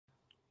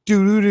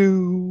Do do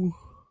do.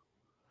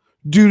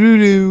 Do do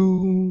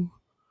do.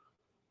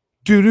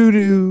 Do do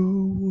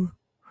do.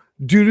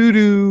 Do do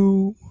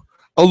do.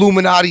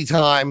 Illuminati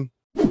time.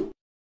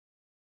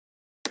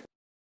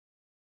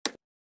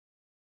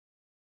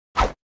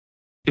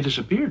 It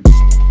disappeared.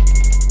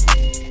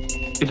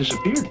 It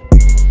disappeared.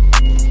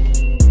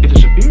 It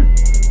disappeared.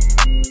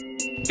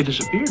 It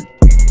disappeared.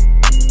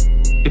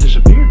 It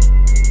disappeared.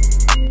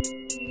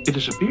 It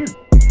disappeared.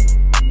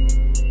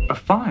 A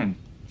fine,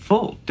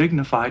 full,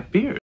 dignified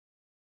beard.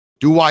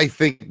 Do I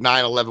think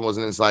 9/11 was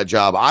an inside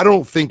job? I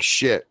don't think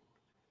shit.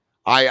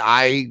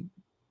 I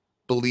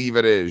believe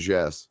it is,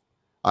 yes.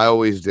 I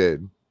always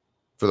did,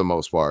 for the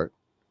most part.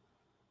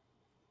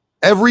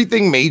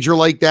 Everything major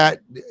like that,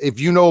 if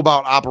you know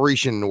about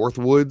Operation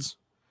Northwoods,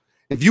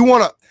 if you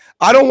want to,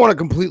 I don't want to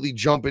completely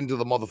jump into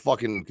the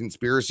motherfucking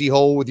conspiracy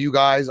hole with you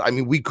guys. I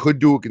mean, we could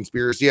do a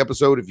conspiracy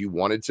episode if you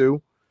wanted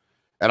to,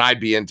 and I'd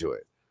be into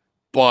it.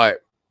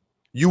 But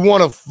you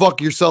want to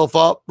fuck yourself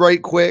up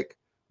right quick?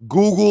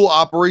 Google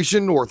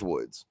Operation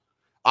Northwoods.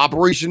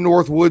 Operation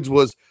Northwoods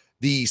was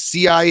the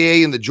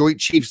CIA and the Joint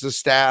Chiefs of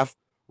Staff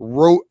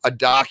wrote a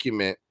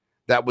document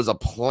that was a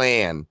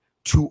plan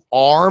to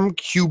arm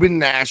Cuban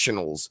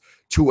nationals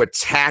to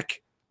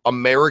attack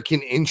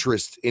American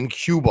interests in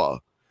Cuba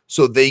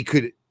so they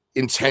could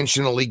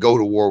intentionally go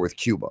to war with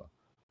Cuba.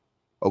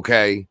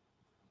 Okay?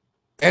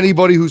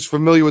 Anybody who's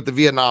familiar with the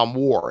Vietnam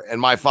War, and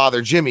my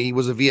father, Jimmy,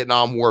 was a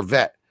Vietnam War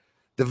vet.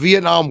 The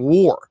Vietnam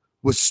War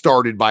was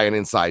started by an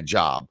inside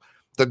job.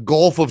 The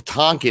Gulf of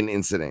Tonkin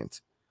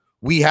incident.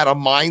 We had a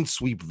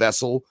minesweep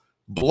vessel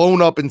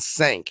blown up and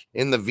sank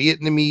in the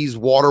Vietnamese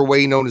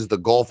waterway known as the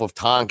Gulf of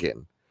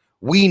Tonkin.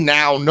 We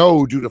now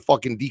know, due to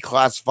fucking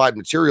declassified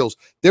materials,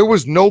 there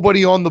was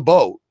nobody on the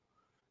boat.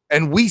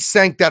 And we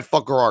sank that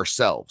fucker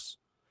ourselves.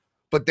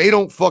 But they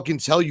don't fucking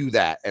tell you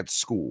that at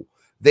school.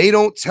 They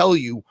don't tell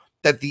you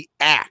that the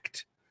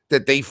act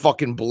that they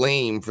fucking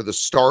blame for the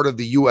start of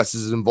the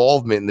U.S.'s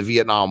involvement in the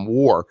Vietnam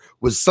War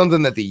was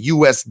something that the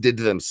U.S. did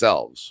to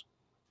themselves.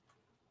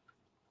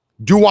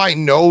 Do I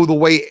know the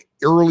way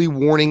early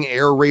warning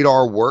air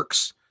radar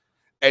works?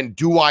 And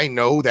do I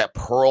know that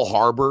Pearl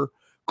Harbor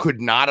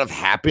could not have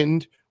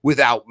happened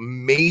without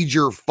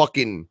major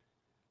fucking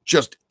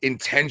just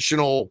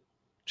intentional,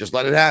 just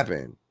let it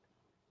happen?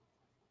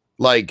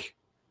 Like,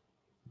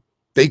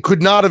 they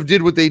could not have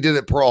did what they did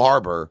at Pearl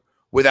Harbor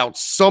without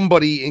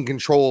somebody in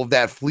control of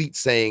that fleet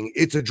saying,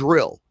 it's a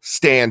drill,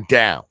 stand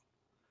down.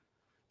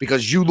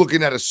 Because you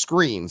looking at a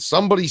screen,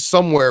 somebody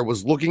somewhere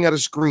was looking at a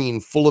screen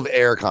full of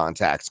air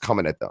contacts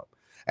coming at them.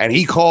 And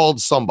he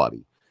called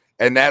somebody.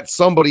 And that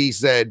somebody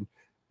said,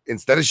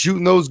 instead of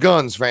shooting those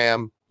guns,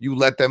 fam, you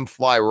let them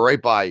fly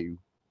right by you.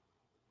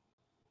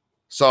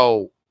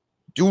 So,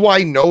 do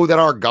I know that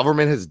our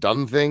government has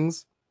done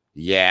things?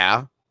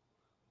 Yeah.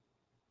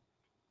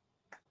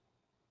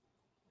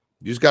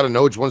 You just got to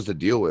know which ones to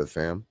deal with,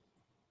 fam.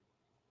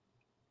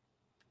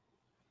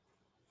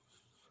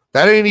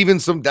 That ain't even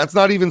some, that's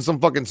not even some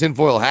fucking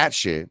tinfoil hat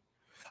shit.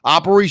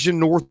 Operation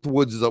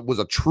Northwoods was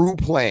a true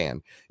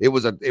plan. It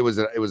was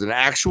an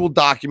actual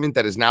document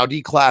that is now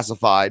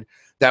declassified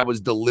that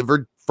was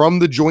delivered from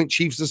the Joint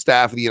Chiefs of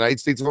Staff of the United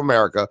States of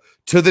America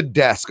to the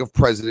desk of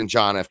President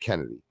John F.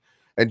 Kennedy.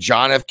 And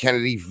John F.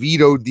 Kennedy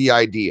vetoed the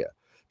idea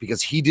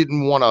because he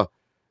didn't want to,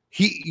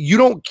 you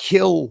don't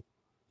kill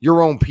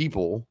your own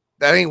people.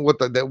 That ain't what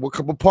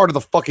what part of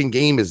the fucking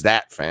game is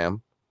that,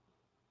 fam?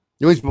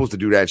 You ain't supposed to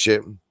do that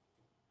shit.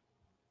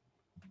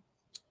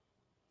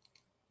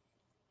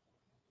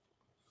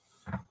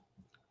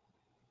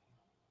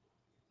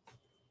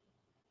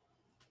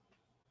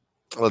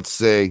 Let's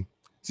see.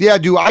 So yeah,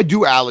 I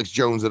do Alex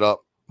Jones it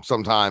up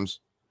sometimes.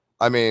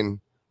 I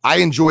mean, I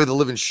enjoy the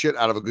living shit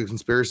out of a good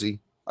conspiracy.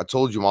 I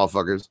told you,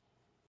 motherfuckers.